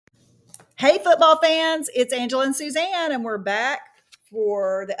Hey, football fans, it's Angela and Suzanne, and we're back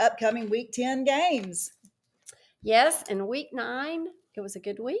for the upcoming Week 10 games. Yes, and Week 9, it was a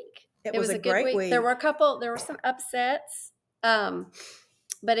good week. It was a great week. There were some upsets,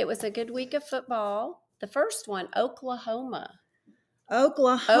 but it was a good week of football. The first one, Oklahoma,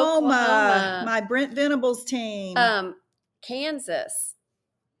 my Brent Venables team. Kansas,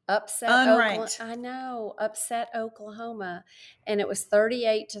 upset Unranked. upset Oklahoma, and it was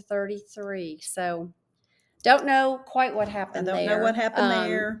 38-33. So, don't know quite what happened there. I don't know what happened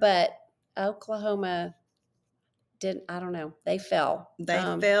there. But Oklahoma didn't, I don't know. They fell. They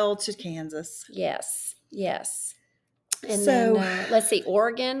fell to Kansas. Yes. And then, let's see,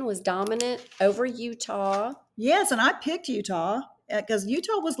 Oregon was dominant over Utah. Yes, and I picked Utah because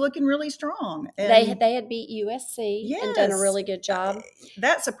Utah was looking really strong. And they had beat USC and done a really good job.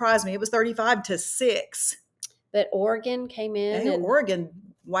 That surprised me. It was 35-6. But Oregon came in. And Oregon,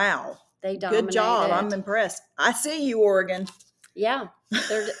 wow. They dominated. Good job. I'm impressed. I see you, Oregon. Yeah,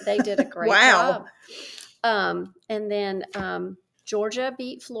 they did a great job. And then Georgia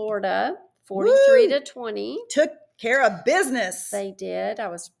beat Florida 43-20. Took care of business. They did. I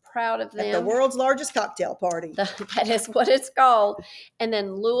was proud of them. At the world's largest cocktail party. That is what it's called. And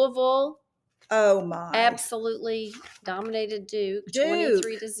then Louisville. Oh my! Absolutely dominated Duke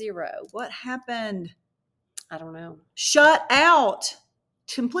 23-0. What happened? I don't know. Shut out.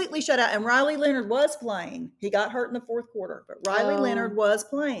 Completely shut out. And Riley Leonard was playing. He got hurt in the fourth quarter, but Riley Leonard was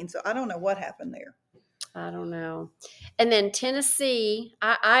playing. So I don't know what happened there. I don't know. And then Tennessee,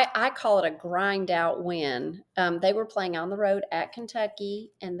 I call it a grind out win. They were playing on the road at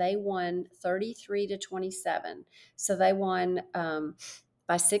Kentucky, and they won 33-27. So they won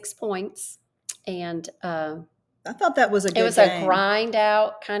by 6 points. And I thought that was a good game. It was a grind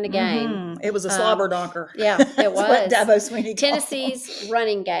out kind of game. Mm-hmm. It was a slobber donker. Yeah, it was. What Dabo Sweeney Tennessee's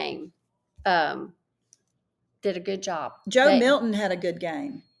running game did a good job. Joe Milton had a good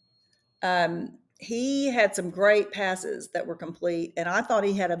game. He had some great passes that were complete, and I thought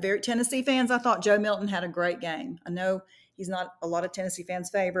he had Tennessee fans, I thought Joe Milton had a great game. I know he's not a lot of Tennessee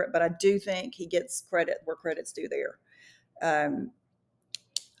fans' favorite, but I do think he gets credit where credit's due there.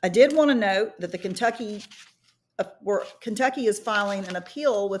 I did want to note that Kentucky is filing an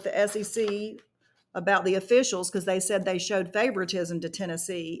appeal with the SEC about the officials because they said they showed favoritism to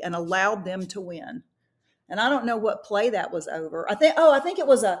Tennessee and allowed them to win. And I don't know what play that was over. I think it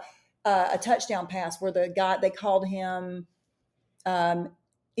was a touchdown pass where the guy, they called him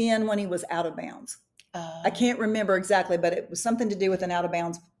in when he was out of bounds. I can't remember exactly, but it was something to do with an out of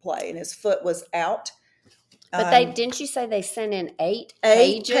bounds play, and his foot was out. But didn't you say they sent in eight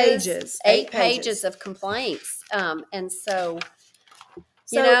pages of complaints? And so,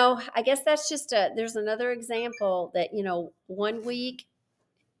 I guess that's just there's another example that, 1 week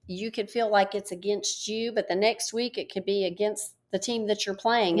you could feel like it's against you, but the next week it could be against the team that you're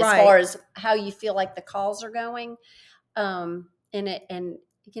playing, as far as how you feel like the calls are going. Probably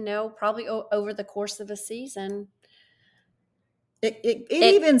over the course of a season, It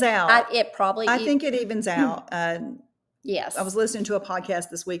evens out. I think it evens out. Yes. I was listening to a podcast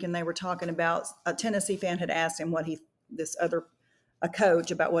this week, and they were talking about a Tennessee fan had asked him a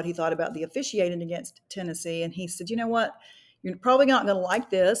coach about what he thought about the officiating against Tennessee. And he said, you know what? You're probably not going to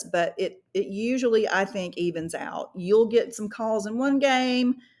like this, but it usually, I think, evens out. You'll get some calls in one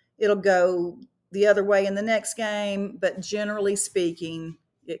game. It'll go the other way in the next game. But generally speaking,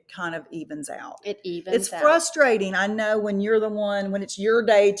 it kind of evens out. It's frustrating. I know when it's your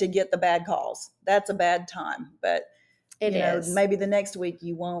day to get the bad calls, that's a bad time. But it is. Maybe the next week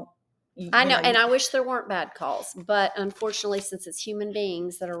you won't. I know, and I wish there weren't bad calls, but unfortunately, since it's human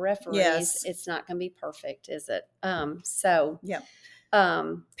beings that are referees, it's not going to be perfect, is it? Penn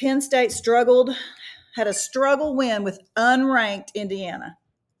State had a struggle win with unranked Indiana,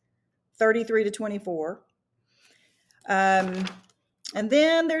 33-24. And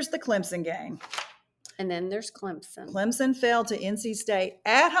then there's the Clemson game. And then there's Clemson. Clemson fell to NC State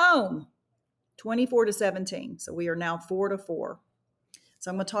at home, 24-17. So we are now 4-4. So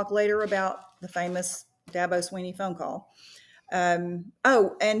I'm going to talk later about the famous Dabo Sweeney phone call. And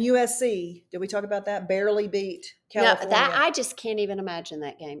USC. Did we talk about that? Barely beat California. No, I just can't even imagine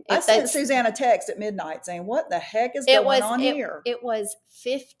that game. I sent Suzanne a text at midnight saying, what the heck is going on here? It was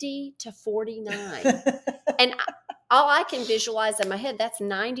 50-49. And all I can visualize in my head, that's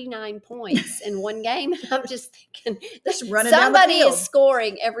 99 points in one game. I'm just thinking, just running down the field. Somebody is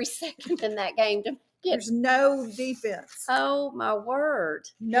scoring every second in that game to There's no defense. Oh, my word.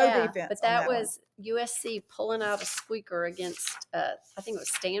 No defense. But that was USC pulling out a squeaker against, I think it was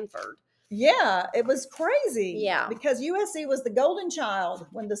Stanford. Yeah, it was crazy. Yeah. Because USC was the golden child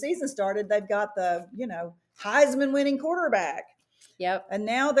when the season started. They've got the, Heisman winning quarterback. Yep. And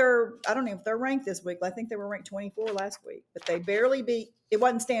now I don't know if they're ranked this week. I think they were ranked 24 last week, but they barely beat, it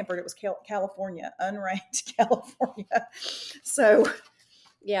wasn't Stanford, it was California, unranked California. So,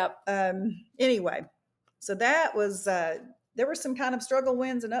 yep. Anyway, so that was, there were some kind of struggle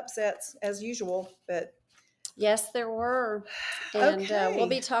wins and upsets as usual, but. Yes, there were. And Okay. We'll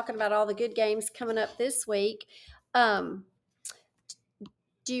be talking about all the good games coming up this week.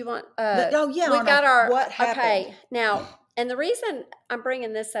 Do you want? We've got our what happened. Okay, now, and the reason I'm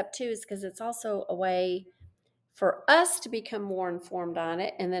bringing this up too is because it's also a way for us to become more informed on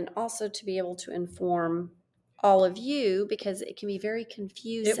it, and then also to be able to inform all of you, because it can be very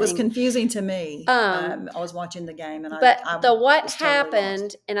confusing. It was confusing to me. I was watching the game, and what happened,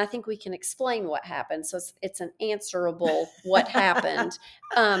 lost. And I think we can explain what happened. So it's an answerable what happened.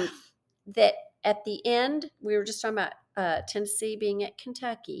 That at the end, we were just talking about Tennessee being at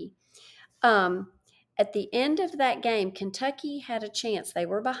Kentucky. At the end of that game, Kentucky had a chance. They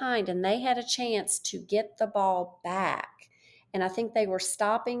were behind, and they had a chance to get the ball back. And I think they were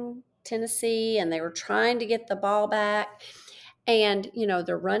stopping Tennessee, and they were trying to get the ball back. And,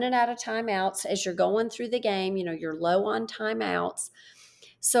 they're running out of timeouts as you're going through the game. You're low on timeouts.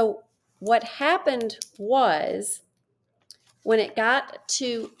 So what happened was when it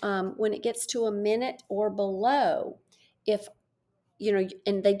gets to a minute or below, if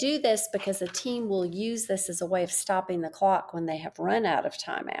and they do this because a team will use this as a way of stopping the clock when they have run out of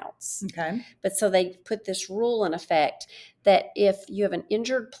timeouts. Okay. But so they put this rule in effect that if you have an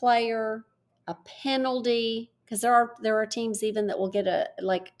injured player, a penalty, because there are teams even that will get a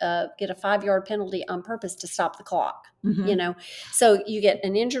 5-yard penalty on purpose to stop the clock. Mm-hmm. So you get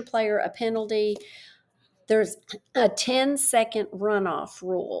an injured player, a penalty. There's a 10-second runoff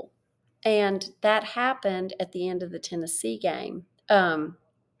rule, and that happened at the end of the Tennessee game.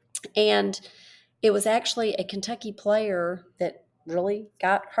 And it was actually a Kentucky player that really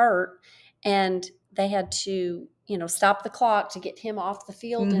got hurt, and they had to, stop the clock to get him off the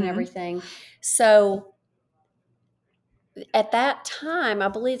field mm-hmm. and everything. So at that time, I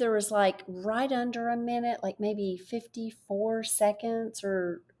believe there was right under a minute, like maybe 54 seconds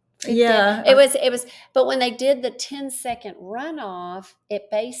or 50. Yeah. It was, but when they did the 10-second runoff, it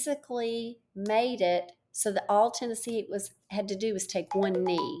basically made it so that all Tennessee had to do was take one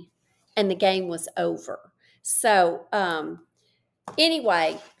knee, and the game was over. So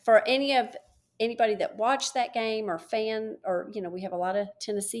anyway, for anybody that watched that game or fan, or we have a lot of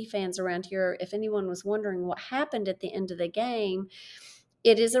Tennessee fans around here. If anyone was wondering what happened at the end of the game,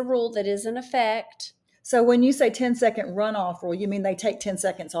 it is a rule that is in effect. So when you say 10-second runoff rule, you mean they take 10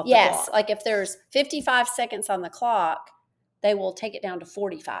 seconds off the clock? Yes, like if there's 55 seconds on the clock, they will take it down to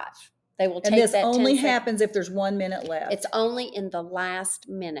 45. They will take that. And this only happens if there's 1 minute left. It's only in the last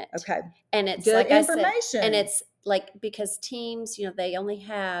minute. Okay. And it's good information. I said, and it's because teams, they only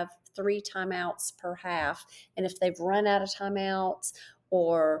have 3 timeouts per half. And if they've run out of timeouts,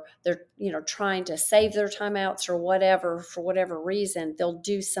 or they're, trying to save their timeouts or whatever, for whatever reason, they'll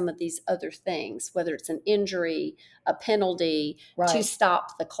do some of these other things, whether it's an injury, a penalty, to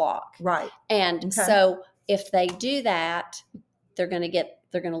stop the clock. Right. And so if they do that, they're going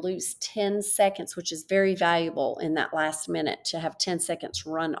to lose 10 seconds, which is very valuable in that last minute to have 10 seconds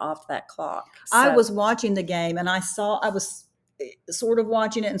run off that clock. So, I was watching the game, and I was sort of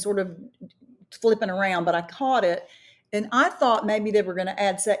watching it and sort of flipping around, but I caught it. And I thought maybe they were going to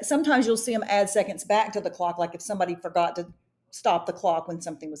add sometimes you'll see them add seconds back to the clock, like if somebody forgot to stop the clock when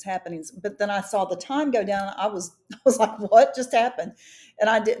something was happening. But then I saw the time go down. I was like, what just happened? And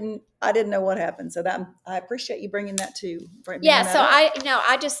I didn't know what happened. So I appreciate you bringing that too. Yeah. So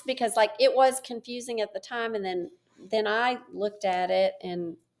I just, because it was confusing at the time. And then I looked at it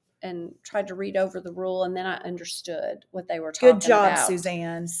and tried to read over the rule, and then I understood what they were talking about. Good job,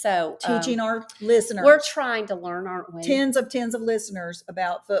 Suzanne. So teaching our listeners. We're trying to learn, aren't we? Tens of listeners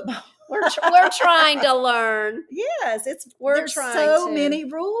about football. We're trying to learn. Yes, there's so many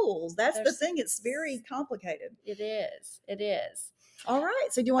rules. That's the thing. It's very complicated. It is. All right.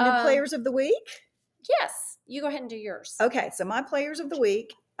 So do you want to do players of the week? Yes. You go ahead and do yours. Okay. So my players of the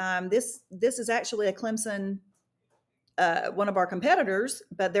week. This is actually a Clemson. One of our competitors,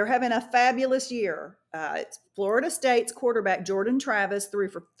 but they're having a fabulous year. It's Florida State's quarterback, Jordan Travis, threw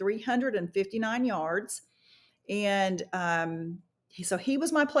for 359 yards. And so he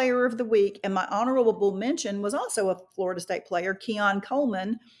was my player of the week. And my honorable mention was also a Florida State player, Keon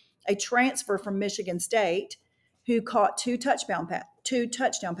Coleman, a transfer from Michigan State, who caught 2 touchdown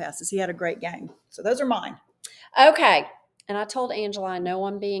passes. He had a great game. So those are mine. Okay. and I told Angela, I know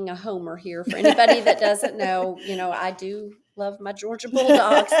I'm being a homer here. For anybody that doesn't know, I do love my Georgia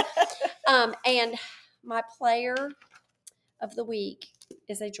Bulldogs. And my player of the week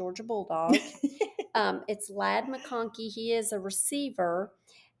is a Georgia Bulldog. It's Ladd McConkey. He is a receiver.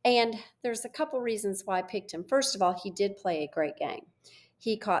 And there's a couple reasons why I picked him. First of all, he did play a great game.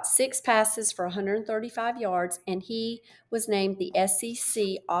 He caught 6 passes for 135 yards, and he was named the SEC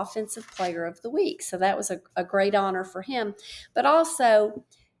Offensive Player of the Week. So that was a great honor for him. But also,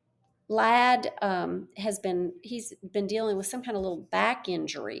 Ladd he's been dealing with some kind of little back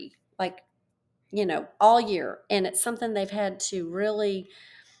injury, all year. And it's something they've had to really,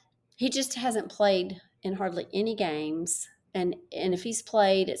 he just hasn't played in hardly any games. And if he's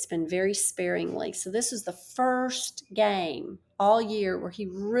played, it's been very sparingly. So this was the first game all year where he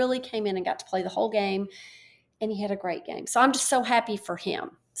really came in and got to play the whole game, and he had a great game. So I'm just so happy for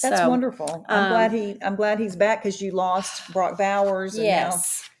him. That's wonderful. I'm glad he's back, because you lost Brock Bowers, and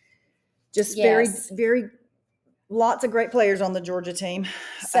yes, now just very, very lots of great players on the Georgia team.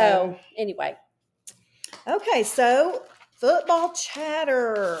 So anyway, okay, so football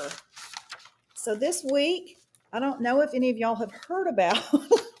chatter. So this week, I don't know if any of y'all have heard about,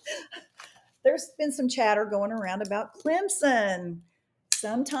 there's been some chatter going around about Clemson.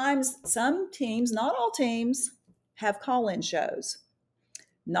 Sometimes some teams, not all teams, have call-in shows.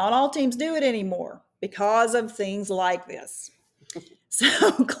 Not all teams do it anymore because of things like this. So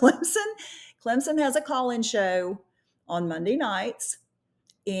Clemson has a call-in show on Monday nights,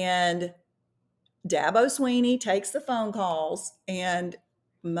 and Dabo Sweeney takes the phone calls. And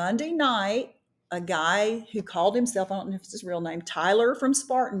Monday night, a guy who called himself, I don't know if it's his real name, Tyler from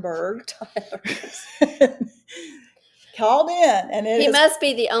Spartanburg, called in. And he must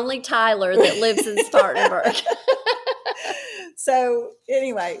be the only Tyler that lives in Spartanburg. So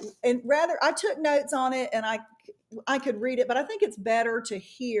anyway, and I took notes on it, and I could read it, but I think it's better to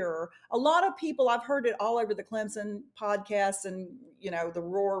hear. A lot of people, I've heard it all over the Clemson podcasts and, the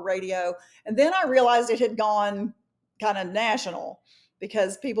Roar radio. And then I realized it had gone kind of national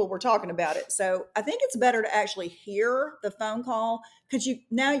because people were talking about it. So I think it's better to actually hear the phone call, because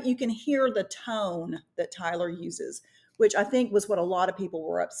now you can hear the tone that Tyler uses, which I think was what a lot of people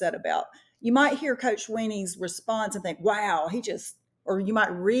were upset about. You might hear Coach Sweeney's response and think, wow, or you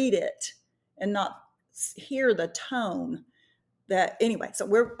might read it and not hear the tone. Anyway,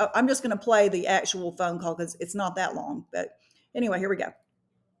 so I'm just going to play the actual phone call because it's not that long. But anyway, here we go.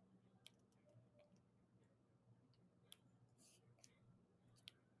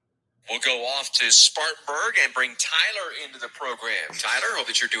 We'll go off to Spartanburg and bring Tyler into the program. Tyler, hope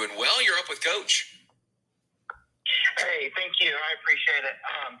that you're doing well. You're up with Coach. Hey, thank you. I appreciate it.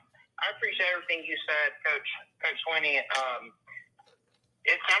 I appreciate everything you said, Coach Sweeney.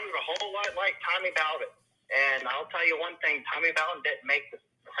 It sounded a whole lot like Tommy Bowden. And I'll tell you one thing, Tommy Bowden didn't make the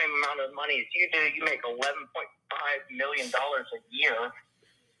same amount of money as you do. You make $11.5 million a year.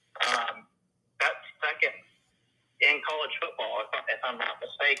 That's second in college football, if I'm not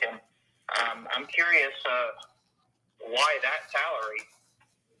mistaken. I'm curious why that salary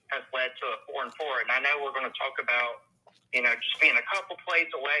has led to a 4-4. And I know we're going to talk about, just being a couple plays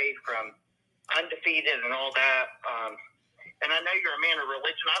away from undefeated and all that. And I know you're a man of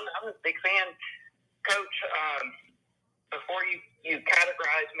religion. I'm a big fan, Coach. Before you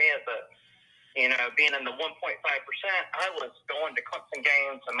categorize me as being in the 1.5%, I was going to Clemson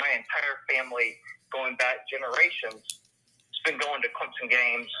games, and my entire family, going back generations, has been going to Clemson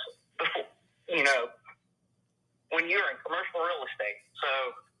games before, when you're in commercial real estate. So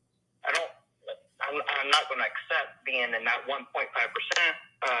I'm not going to accept being in that 1.5%.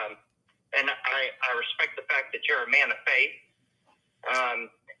 And I respect the fact that you're a man of faith.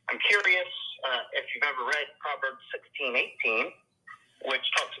 I'm curious if you've ever read Proverbs 16:18, which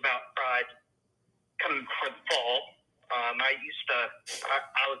talks about pride coming for the fall. I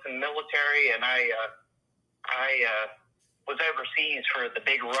was in the military, and I was overseas for the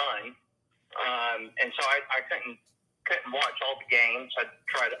big run. And so I couldn't watch all the games. I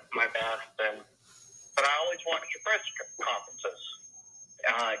tried my best, but I always watched your press conferences,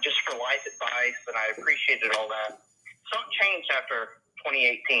 just for life advice, and I appreciated all that. Something changed after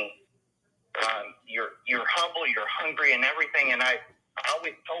 2018. You're humble, you're hungry, and everything. And I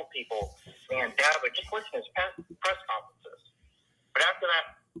always told people, man, Dabo, just listen to his press conferences. But after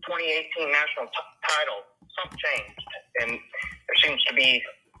that 2018 national title, something changed, and there seems to be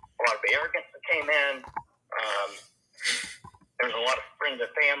a lot of arrogance that came in. There's a lot of friends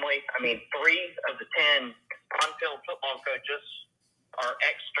and family. I mean, 3 of the 10 on-field football coaches are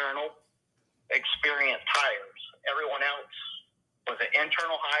external, experienced hires. Everyone else was an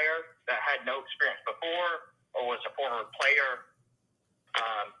internal hire that had no experience before, or was a former player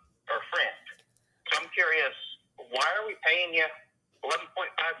or friend. So I'm curious, why are we paying you $11.5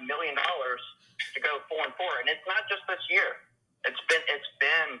 million to go 4-4? And it's not just this year. It's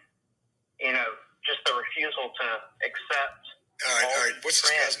been just the refusal to accept. All right. What's this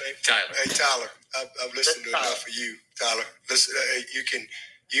guy's name? Tyler. Hey, Tyler. I've listened to enough of you, Tyler. Listen,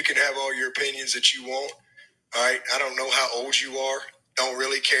 you can have all your opinions that you want. All right. I don't know how old you are. Don't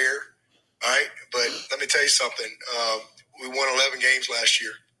really care. All right. But let me tell you something. We won 11 games last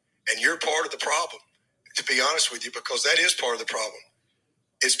year, and you're part of the problem, to be honest with you, because that is part of the problem.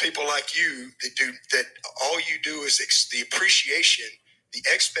 It's people like you that all you do is the appreciation. The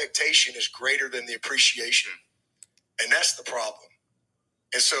expectation is greater than the appreciation. And that's the problem.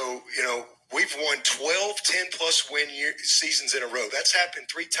 And so, we've won 12 10-plus win seasons in a row. That's happened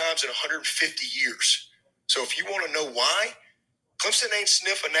 3 times in 150 years. So if you want to know why, Clemson ain't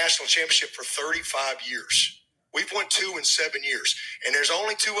sniffed a national championship for 35 years. We've won 2 in 7 years. And there's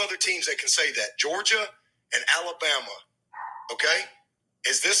only 2 other teams that can say that, Georgia and Alabama. Okay?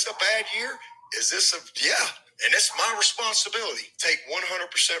 Is this a bad year? Yeah. And it's my responsibility. Take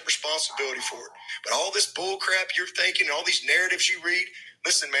 100% responsibility for it. But all this bull crap you're thinking, all these narratives you read,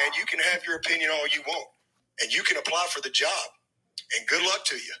 listen, man, you can have your opinion all you want. And you can apply for the job. And good luck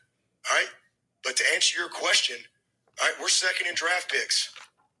to you. All right? But to answer your question, all right, we're second in draft picks.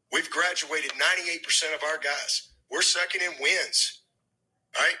 We've graduated 98% of our guys. We're second in wins.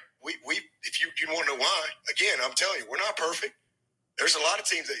 All right? If you want to know why, again, I'm telling you, we're not perfect. There's a lot of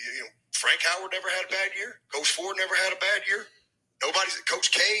teams that, Frank Howard never had a bad year. Coach Ford never had a bad year.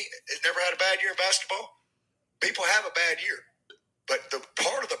 Coach K has never had a bad year in basketball. People have a bad year. But the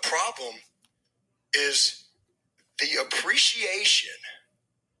part of the problem is the appreciation.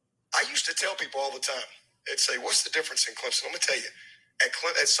 I used to tell people all the time, they'd say, what's the difference in Clemson? Let me tell you.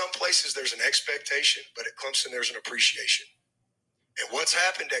 At some places, there's an expectation, but at Clemson, there's an appreciation. And what's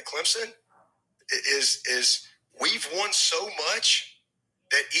happened at Clemson is we've won so much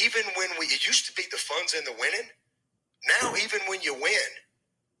that even when it used to be the fun's in the winning, now even when you win,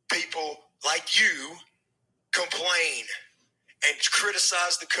 people like you complain and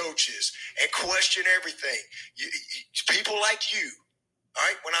criticize the coaches and question everything. People like you, all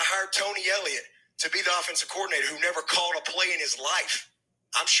right, when I hired Tony Elliott to be the offensive coordinator who never called a play in his life,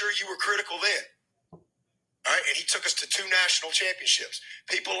 I'm sure you were critical then. All right, and he took us to 2 national championships.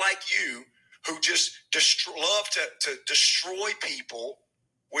 People like you who just love to destroy people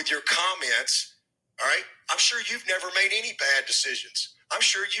with your comments, all right? I'm sure you've never made any bad decisions. I'm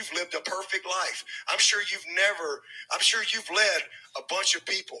sure you've lived a perfect life. I'm sure you've led a bunch of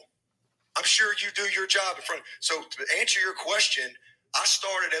people. I'm sure you do your job in front. So to answer your question, I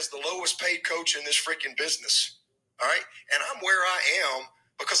started as the lowest paid coach in this freaking business, all right? And I'm where I am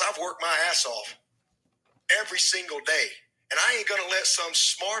because I've worked my ass off every single day. And I ain't going to let some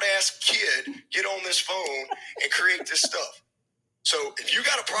smart-ass kid get on this phone and create this stuff. So if you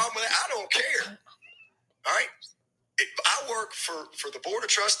got a problem with it, I don't care. All right? I work for the board of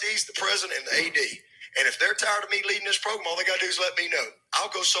trustees, the president, and the AD. And if they're tired of me leading this program, all they got to do is let me know.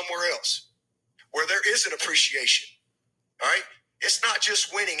 I'll go somewhere else where there is an appreciation. All right? It's not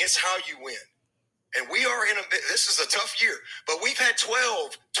just winning. It's how you win. And we are this is a tough year. But we've had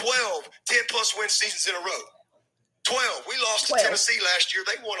 12, 10-plus win seasons in a row. 12. We lost to Tennessee last year.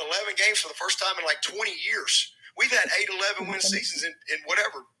 They won 11 games for the first time in like 20 years. We've had 8, 11 win seasons in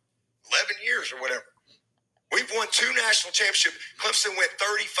whatever, 11 years or whatever. We've won 2 national championships. Clemson went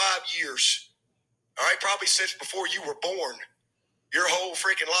 35 years. All right, probably since before you were born, your whole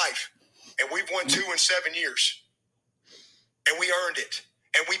freaking life. And we've won 2 in 7 years. And we earned it.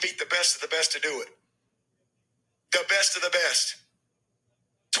 And we beat the best of the best to do it. The best of the best.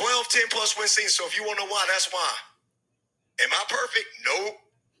 12, 10-plus win seasons. So if you want to know why, that's why. Am I perfect? Nope.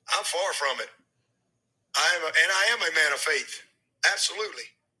 I'm far from it. I am a man of faith. Absolutely.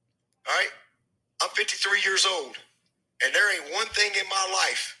 All right? I'm 53 years old, and there ain't one thing in my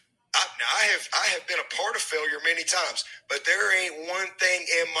life. I have been a part of failure many times, but there ain't one thing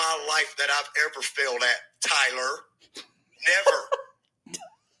in my life that I've ever failed at, Tyler. Never.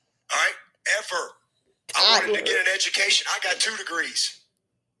 All right? Ever. I wanted to get an education. I got 2 degrees.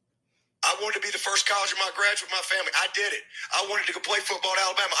 I wanted to be the first college in my graduate, my family. I did it. I wanted to go play football at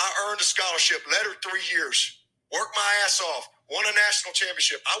Alabama. I earned a scholarship, lettered 3 years, worked my ass off, won a national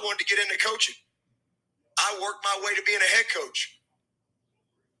championship. I wanted to get into coaching. I worked my way to being a head coach.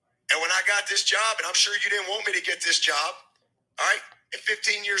 And when I got this job, and I'm sure you didn't want me to get this job, all right, and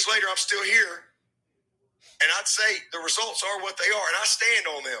 15 years later, I'm still here. And I'd say the results are what they are, and I stand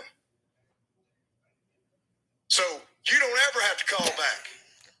on them. So you don't ever have to call back.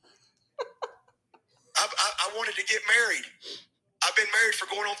 I I wanted to get married. I've been married for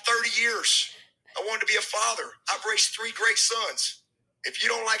going on 30 years. I wanted to be a father. I've raised 3 great sons. If you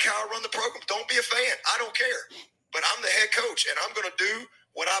don't like how I run the program, don't be a fan. I don't care. But I'm the head coach, and I'm going to do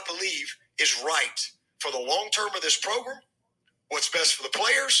what I believe is right for the long term of this program, what's best for the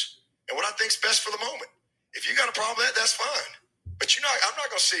players, and what I think's best for the moment. If you got a problem with that, that's fine. But I'm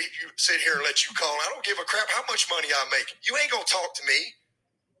not going to sit here and let you call. I don't give a crap how much money I make. You ain't going to talk to me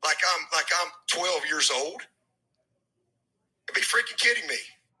like I'm 12 years old. You'd be freaking kidding me.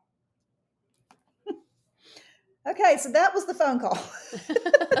 Okay, so that was the phone call.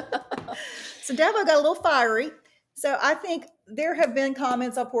 So Dabo got a little fiery. So I think there have been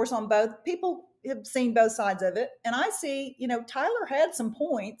comments, of course, on both. People have seen both sides of it. And I see, Tyler had some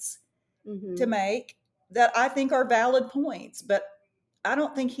points to make that I think are valid points. But I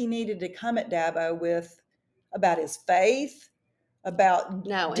don't think he needed to come at Dabo about his faith, about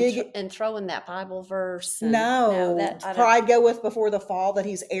and throwing that Bible verse. Pride goeth before the fall, that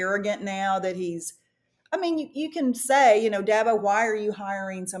he's arrogant now, that he's, you can say, Dabo, why are you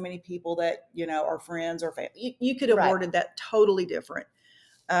hiring so many people that, are friends or family? You could have worded that totally different.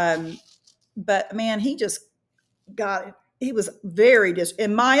 But man, he just got it. He was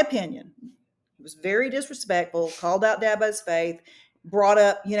in my opinion, he was very disrespectful, called out Dabo's faith, brought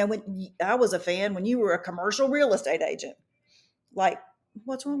up, when I was a fan, when you were a commercial real estate agent, like,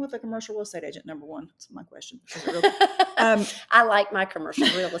 what's wrong with a commercial real estate agent? Number one, that's my question. I like my commercial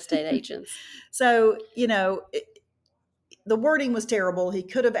real estate agents. So, the wording was terrible. He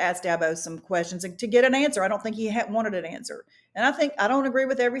could have asked Dabo some questions to get an answer. I don't think he wanted an answer. And I don't agree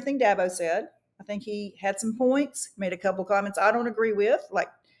with everything Dabo said. I think he had some points, made a couple comments I don't agree with, like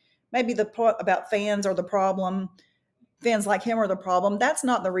maybe the part about fans are the problem. Fans like him are the problem. That's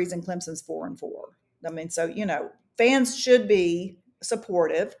not the reason Clemson's 4-4. So, fans should be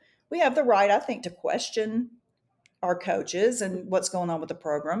supportive. We have the right, I think, to question our coaches and what's going on with the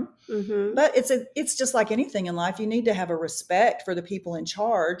program. Mm-hmm. But it's just like anything in life. You need to have a respect for the people in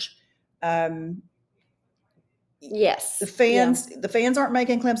charge. Yes. The fans aren't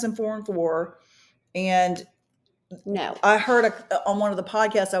making Clemson 4-4. And no, I heard on one of the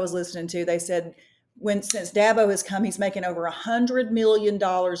podcasts I was listening to, they said since Dabo has come, he's making over $100 million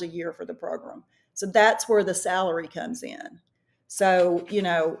a year for the program. So that's where the salary comes in. So,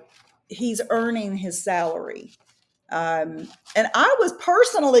 he's earning his salary. And I was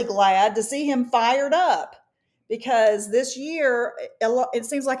personally glad to see him fired up, because this year, it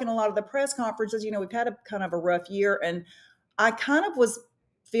seems like in a lot of the press conferences, we've had a kind of a rough year. And I kind of was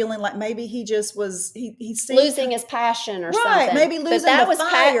feeling like maybe he just was, he seemed losing his passion or something. Maybe losing the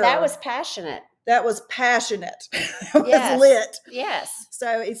fire. That was passionate. That was passionate. It was lit. Yes.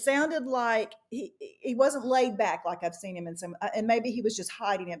 So it sounded like he wasn't laid back like I've seen him in some, and maybe he was just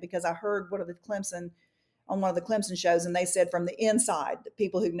hiding it, because I heard on one of the Clemson shows, and they said from the inside, the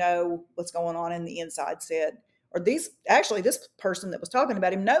people who know what's going on in the inside said, this person that was talking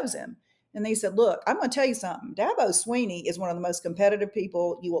about him knows him. And they said, look, I'm going to tell you something. Dabo Swinney is one of the most competitive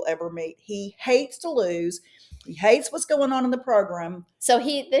people you will ever meet. He hates to lose. He hates what's going on in the program. So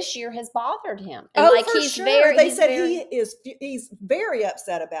this year has bothered him. And he's very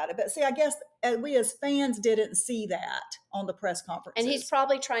upset about it. But see, I guess we as fans didn't see that on the press conferences. And he's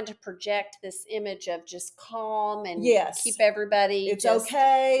probably trying to project this image of just calm and keep everybody. It's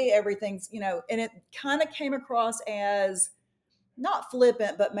okay. Everything's, and it kind of came across as not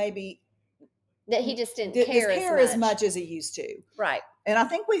flippant, but maybe that he just didn't care as much as he used to. Right. And I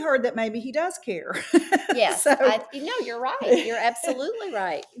think we heard that maybe he does care. Yes. You're right. You're absolutely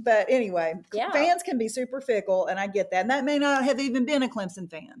right. But anyway, fans can be super fickle, and I get that. And that may not have even been a Clemson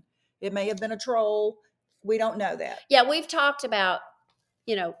fan. It may have been a troll. We don't know that. Yeah, we've talked about,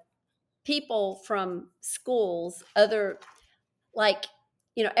 people from schools, every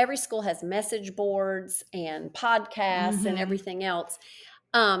school has message boards and podcasts and everything else.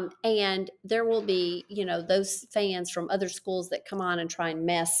 And there will be, those fans from other schools that come on and try and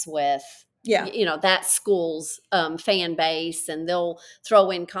mess with, that school's fan base, and they'll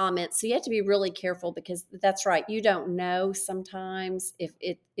throw in comments. So you have to be really careful, because that's right. You don't know sometimes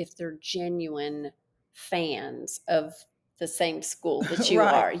if they're genuine fans of the same school that you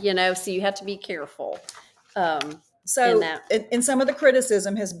are, so you have to be careful. So in some of the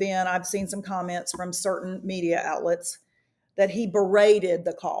criticism has been, I've seen some comments from certain media outlets that he berated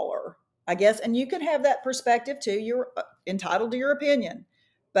the caller, I guess. And you can have that perspective too. You're entitled to your opinion.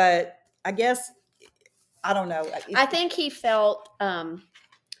 But I guess, I don't know. I think he felt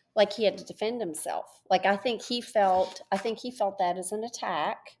like he had to defend himself. I think he felt that as an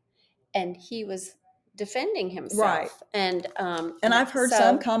attack, and he was defending himself. Right. And I've heard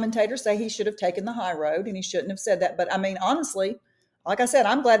some commentators say he should have taken the high road and he shouldn't have said that. But I mean, honestly, like I said,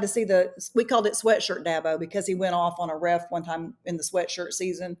 I'm glad to see we called it sweatshirt Dabo because he went off on a ref one time in the sweatshirt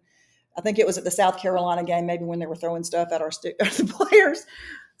season. I think it was at the South Carolina game, maybe when they were throwing stuff at the players.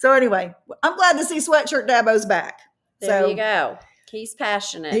 So anyway, I'm glad to see sweatshirt Dabo's back. There you go. He's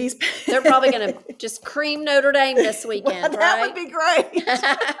passionate. They're probably going to just cream Notre Dame this weekend, that right? would be great.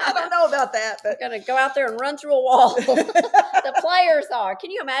 I don't know about that. But they're going to go out there and run through a wall. The players are. Can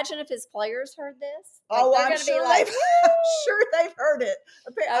you imagine if his players heard this? I'm sure they've heard it.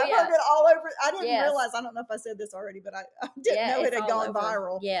 I've heard it all over. I didn't realize, I don't know if I said this already, but I didn't know it had gone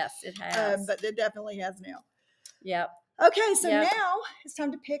viral. Yes, it has. But it definitely has now. Yep. Okay, so now it's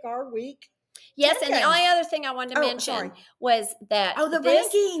time to pick our week. Yes, and the only other thing I wanted to mention was that the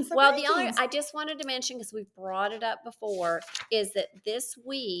rankings. I just wanted to mention, because we've brought it up before, is that this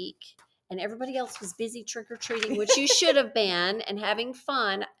week, and everybody else was busy trick-or-treating, which you should have been, and having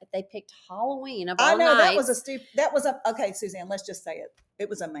fun. They picked Halloween of all nights. Okay, Suzanne, let's just say it. It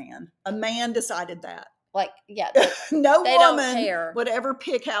was a man. A man decided that. Like, yeah. No they woman don't care. would ever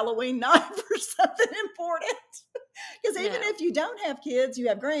pick Halloween night for something important. Because even if you don't have kids, you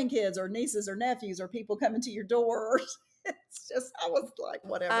have grandkids or nieces or nephews or people coming to your door. It's just, I was like,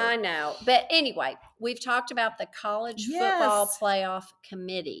 whatever. I know. But anyway, we've talked about the College Football Playoff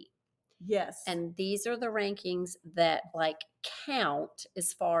Committee. Yes. And these are the rankings that count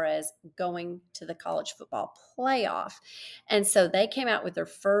as far as going to the college football playoff. And so they came out with their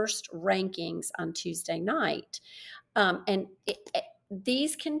first rankings on Tuesday night. And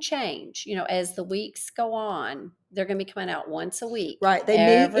these can change, as the weeks go on. They're going to be coming out once a week. Right. They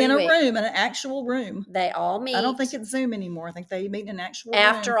meet in a room, in an actual room. They all meet. I don't think it's Zoom anymore. I think they meet in an actual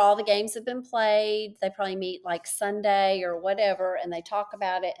After room. all the games have been played, they probably meet Sunday or whatever, and they talk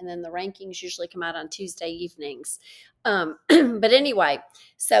about it. And then the rankings usually come out on Tuesday evenings. But anyway,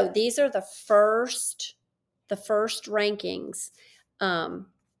 so these are the first rankings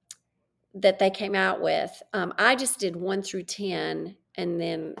that they came out with. I just did 1 through 10. And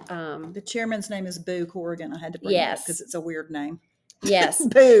then the chairman's name is Boo Corrigan. I had to bring it up because it's a weird name. Yes.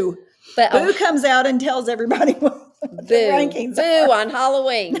 Boo. But Boo comes out and tells everybody what the rankings are. Boo on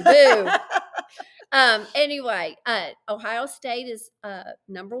Halloween. Boo. Anyway, Ohio State is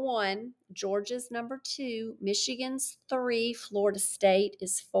number 1. Georgia's number 2. Michigan's 3. Florida State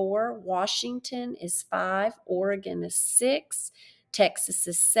is 4. Washington is 5. Oregon is 6. Texas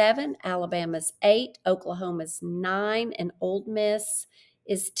is 7, Alabama's 8, Oklahoma's 9, and Ole Miss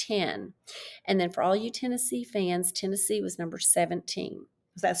is 10. And then for all you Tennessee fans, Tennessee was number 17.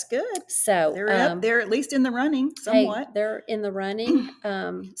 That's good. So they're at least in the running somewhat. Hey, they're in the running.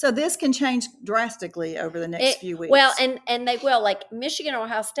 So this can change drastically over the next few weeks. Well, and they will. Michigan or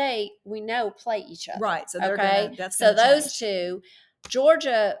Ohio State, we know play each other. Right. So those two.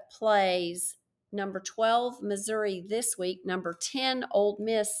 Georgia plays number 12, Missouri this week. Number 10, Ole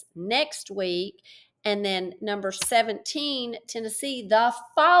Miss next week. And then number 17, Tennessee the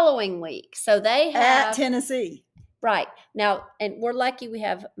following week. So they have... At Tennessee. Right. Now, and we're lucky we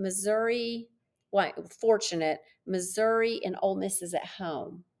have Missouri. Well, fortunate. Missouri and Ole Miss is at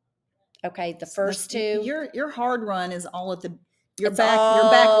home. Okay, the first two. Your hard run is all at the... You're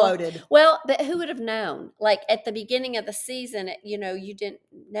backloaded. Well, but who would have known? At the beginning of the season, you didn't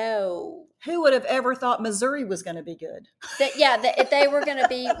know. Who would have ever thought Missouri was going to be good? That they were going to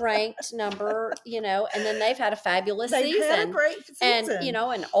be ranked number, and then they've had a fabulous season. They've had a great season. And,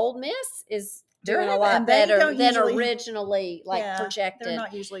 and Ole Miss is doing a lot better than originally projected. They're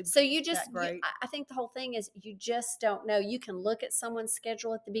not usually so you just, that great. I think the whole thing is you just don't know. You can look at someone's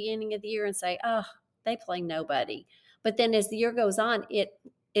schedule at the beginning of the year and say, oh, they play nobody. But then as the year goes on,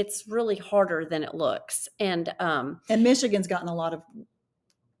 it's really harder than it looks. And Michigan's gotten a lot of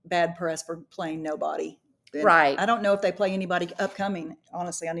bad press for playing nobody. And right. I don't know if they play anybody upcoming.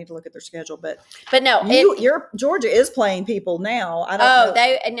 Honestly, I need to look at their schedule. But no, your Georgia is playing people now. I don't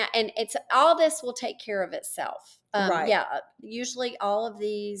know. And it's all this will take care of itself. Right. Yeah. Usually all of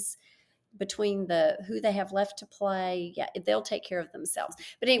these between who they have left to play, they'll take care of themselves.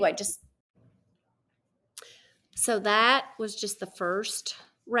 But anyway, so that was just the first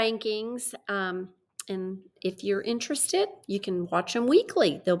rankings. And if you're interested, you can watch them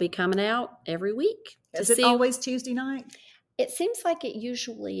weekly. They'll be coming out every week. Is it always Tuesday night? It seems like it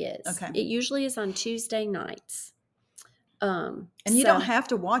usually is. Okay. It usually is on Tuesday nights. And you don't have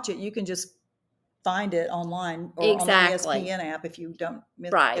to watch it. You can just find it online or on the ESPN app if you don't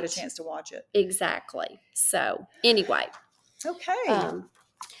get a chance to watch it. Exactly. So anyway. Okay.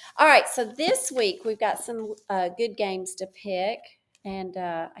 All right, so this week we've got some good games to pick. And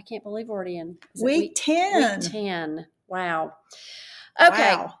I can't believe we're already in week 10. Week 10. Wow.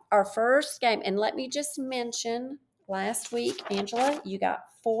 Okay, Wow. our first game. And let me just mention, last week, Angela, you got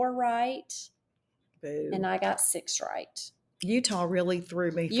 4 right. Boo. And I got 6 right. Utah really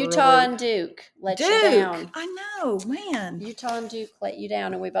threw me for Utah a loop. and Duke let you down. I know, man. Utah and Duke let you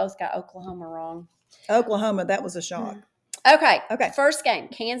down, and we both got Oklahoma wrong. Oklahoma, that was a shock. Okay. Okay. First game.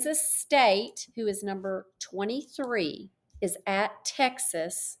 Kansas State, who is number 23, is at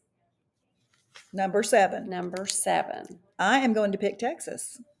Texas. Number 7. Number 7. I am going to pick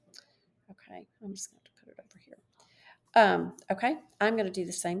Texas. Okay. I'm just going to put it over here. Okay. I'm going to do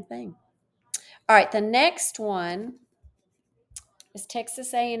the same thing. All right. The next one is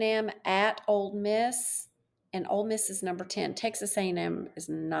Texas A&M at Ole Miss, and Ole Miss is number 10. Texas A&M is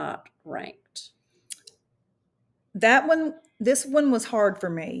not ranked. This one was hard for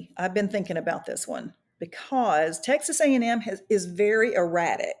me. I've been thinking about this one because Texas A&M is very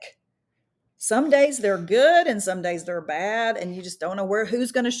erratic. Some days they're good and some days they're bad, and you just don't know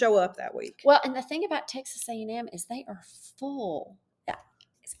who's going to show up that week. Well, and the thing about Texas A&M is they are full.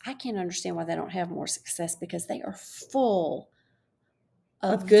 I can't understand why they don't have more success, because they are full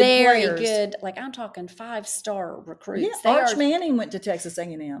of good very players. Good, like I'm talking 5-star recruits. Yeah, Arch Manning went to Texas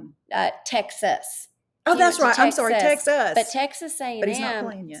A&M. Texas. Oh, that's right. I'm sorry, Texas. But Texas A&M but he's not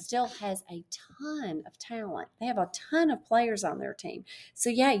playing yet. Still has a ton of talent. They have a ton of players on their team.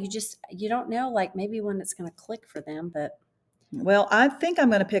 So yeah, you don't know, like maybe when it's going to click for them. But well, I think I'm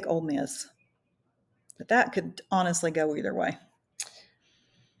going to pick Ole Miss, but that could honestly go either way.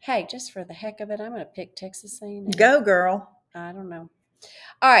 Hey, just for the heck of it, I'm going to pick Texas A&M. Go, girl. I don't know.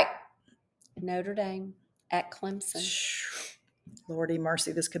 All right, Notre Dame at Clemson. Lordy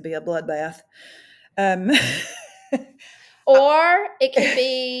mercy, this could be a bloodbath. Or it could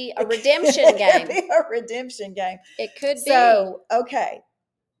be a redemption game. It could be a redemption game. It could be. So, okay.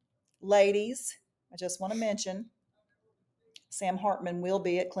 Ladies, I just want to mention Sam Hartman will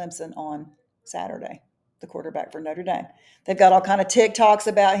be at Clemson on Saturday, the quarterback for Notre Dame. They've got all kind of TikToks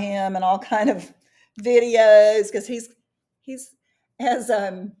about him and all kind of videos because he's has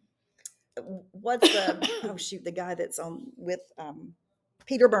what's the the guy that's on with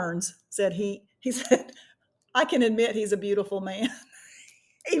Peter Burns said he said, I can admit he's a beautiful man,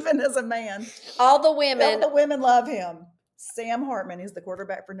 even as a man. All the women love him. Sam Hartman is the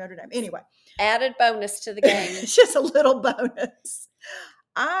quarterback for Notre Dame. Anyway. Added bonus to the game. It's just a little bonus.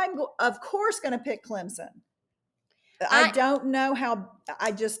 I'm, of course, going to pick Clemson. I don't know how,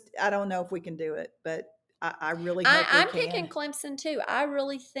 I don't know if we can do it, but I really hope we can. I'm picking Clemson too. I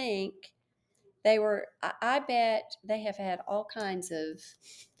really think I bet they have had all kinds of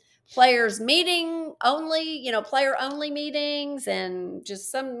players meeting only, player only meetings and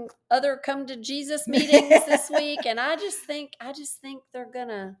just some other come to Jesus meetings this week. And I just think they're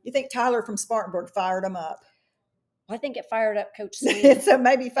gonna. You think Tyler from Spartanburg fired them up? I think it fired up Coach Smith. So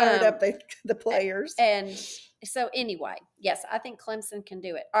maybe fired up the players. And so anyway, yes, I think Clemson can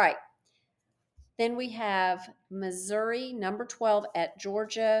do it. All right. Then we have Missouri, number 12 at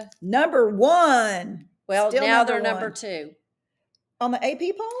Georgia. Number 1. Well, still now they're number 2. On the AP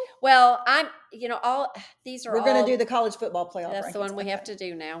poll? Well, all these are. We're going to do the college football playoff. That's rankings. The one we have to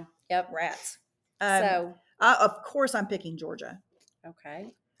do now. Yep. Rats. Of course, I'm picking Georgia.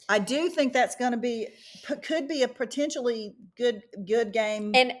 Okay. I do think that's going to could be a potentially good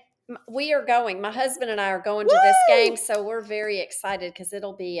game. And we are going. My husband and I are going to this game, so we're very excited because it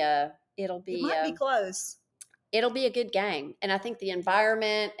might be close. It'll be a good game, and I think the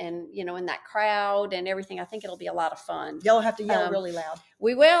environment and in that crowd and everything, I think it'll be a lot of fun. Y'all have to yell really loud.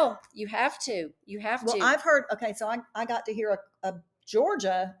 We will. You have to. Well, I've heard. Okay, so I got to hear a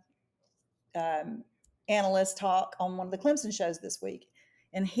Georgia analyst talk on one of the Clemson shows this week,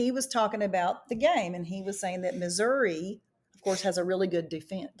 and he was talking about the game, and he was saying that Missouri, of course, has a really good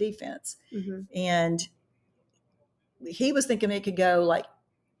defense, and he was thinking it could go like.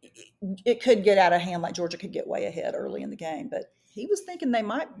 It could get out of hand, like Georgia could get way ahead early in the game, but he was thinking they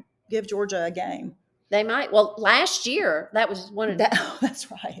might give Georgia a game. They might. Well, last year that was one of that's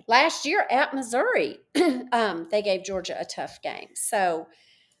right. Last year at Missouri, they gave Georgia a tough game. So,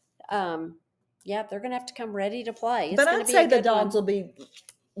 they're going to have to come ready to play. But I'd say the Dogs will be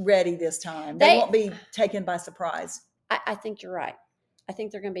ready this time. They won't be taken by surprise. I think you're right. I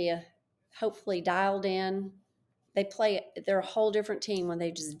think they're going to be hopefully dialed in. They're a whole different team when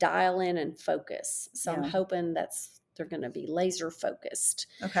they just dial in and focus. So I'm hoping that's They're going to be laser focused.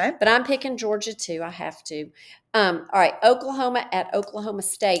 Okay. But I'm picking Georgia too. I have to. All right, Oklahoma at Oklahoma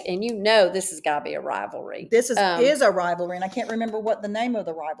State, and this has got to be a rivalry. This is a rivalry, and I can't remember what the name of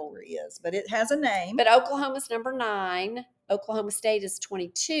the rivalry is, but it has a name. But Oklahoma's number 9. Oklahoma State is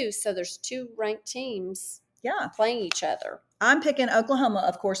 22, so there's 2 ranked teams playing each other. I'm picking Oklahoma,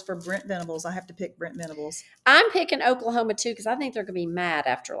 of course, for Brent Venables. I have to pick Brent Venables. I'm picking Oklahoma too because I think they're going to be mad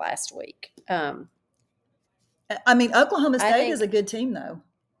after last week. Oklahoma State is a good team, though.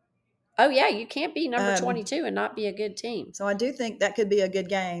 Oh, yeah, you can't be number 22 and not be a good team. So I do think that could be a good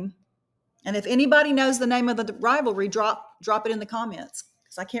game. And if anybody knows the name of the rivalry, drop it in the comments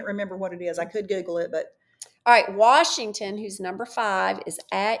because I can't remember what it is. I could Google it, but. All right, Washington, who's number 5, is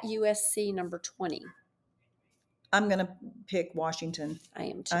at USC number 20. I'm going to pick Washington. I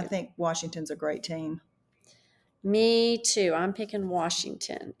am too. I think Washington's a great team. Me too. I'm picking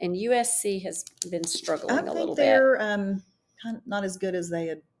Washington. And USC has been struggling a little bit. They're kind of not as good as they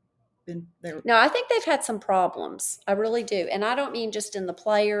had been. No, I think they've had some problems. I really do. And I don't mean just in the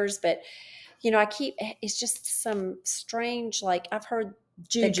players, but, it's just some strange, I've heard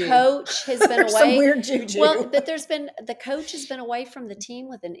juju. The coach has been away. Some weird juju. Well, but the coach has been away from the team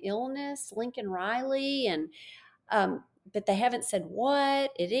with an illness, Lincoln Riley, and but they haven't said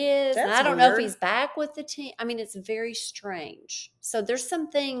what it is. And I don't know if he's back with the team. It's very strange. So there's some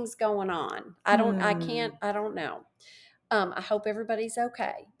things going on. I don't know. I hope everybody's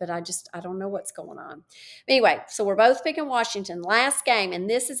okay, but I don't know what's going on. Anyway, so we're both picking Washington. Last game, and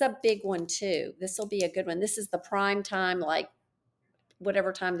this is a big one too. This will be a good one. This is the prime time,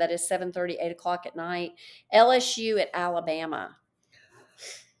 whatever time that is, 7:30, 8 o'clock at night. LSU at Alabama.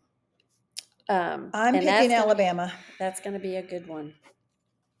 I'm picking Alabama. That's going to be a good one.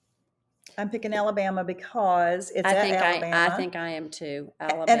 I'm picking Alabama because it's Alabama. I think I am too.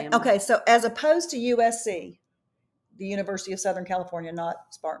 Alabama. And, okay, so as opposed to USC, the University of Southern California, not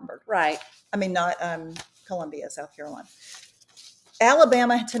Spartanburg. Right. Not Columbia, South Carolina.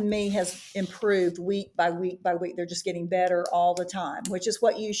 Alabama, to me, has improved week by week by week. They're just getting better all the time, which is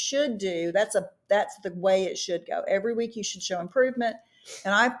what you should do. That's the way it should go. Every week you should show improvement.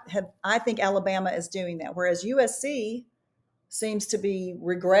 And I think Alabama is doing that, whereas USC seems to be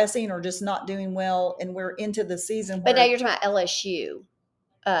regressing or just not doing well, and we're into the season. But now you're talking about LSU.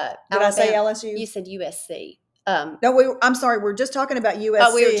 Did I say LSU? You said USC. No, I'm sorry. We're just talking about USC.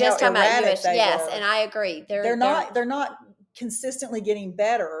 Oh, we were just talking about USC. Yes, were. And I agree. They're not consistently getting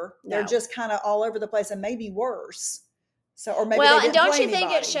better. No. They're just kind of all over the place and maybe worse. So, or maybe and don't you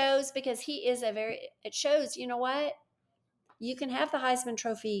think it shows because he is it shows, you know what? You can have the Heisman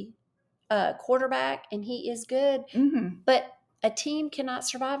Trophy quarterback, and he is good. Mm-hmm. But a team cannot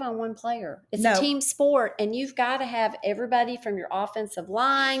survive on one player. It's a team sport, and you've got to have everybody from your offensive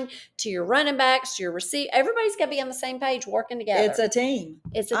line to your running backs to your receiver. Everybody's got to be on the same page working together. It's a team.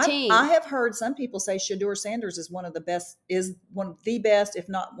 Team. I have heard some people say Shedeur Sanders is one of the best, if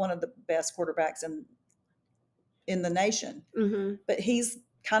not one of the best quarterbacks in the nation. Mm-hmm. But he's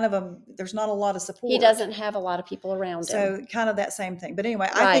kind of there's not a lot of support. He doesn't have a lot of people around him. So kind of that same thing. But anyway,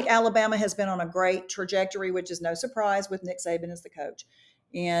 I think Alabama has been on a great trajectory, which is no surprise with Nick Saban as the coach.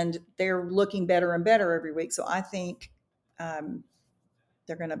 And they're looking better and better every week. So I think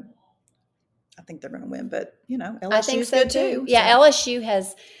they're going to win. But, LSU is good too. Yeah, so. LSU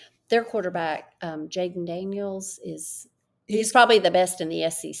has their quarterback, Jaden Daniels, He's probably the best in the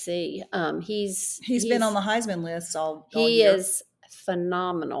SEC. He's been on the Heisman list all year. He is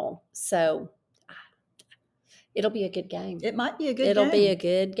phenomenal. So it'll be a good game. It might be a good game. It'll be a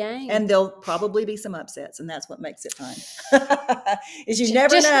good game. And there'll probably be some upsets, and that's what makes it fun. You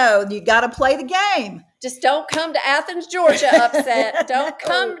never know. You got to play the game. Just don't come to Athens, Georgia upset. Don't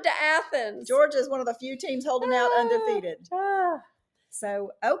come to Athens. Georgia is one of the few teams holding out undefeated.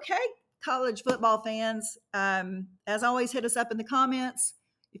 So, okay, college football fans, as always, hit us up in the comments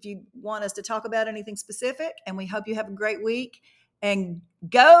if you want us to talk about anything specific, and we hope you have a great week. And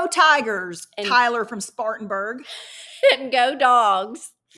go Tigers, Tyler from Spartanburg. And go Dogs.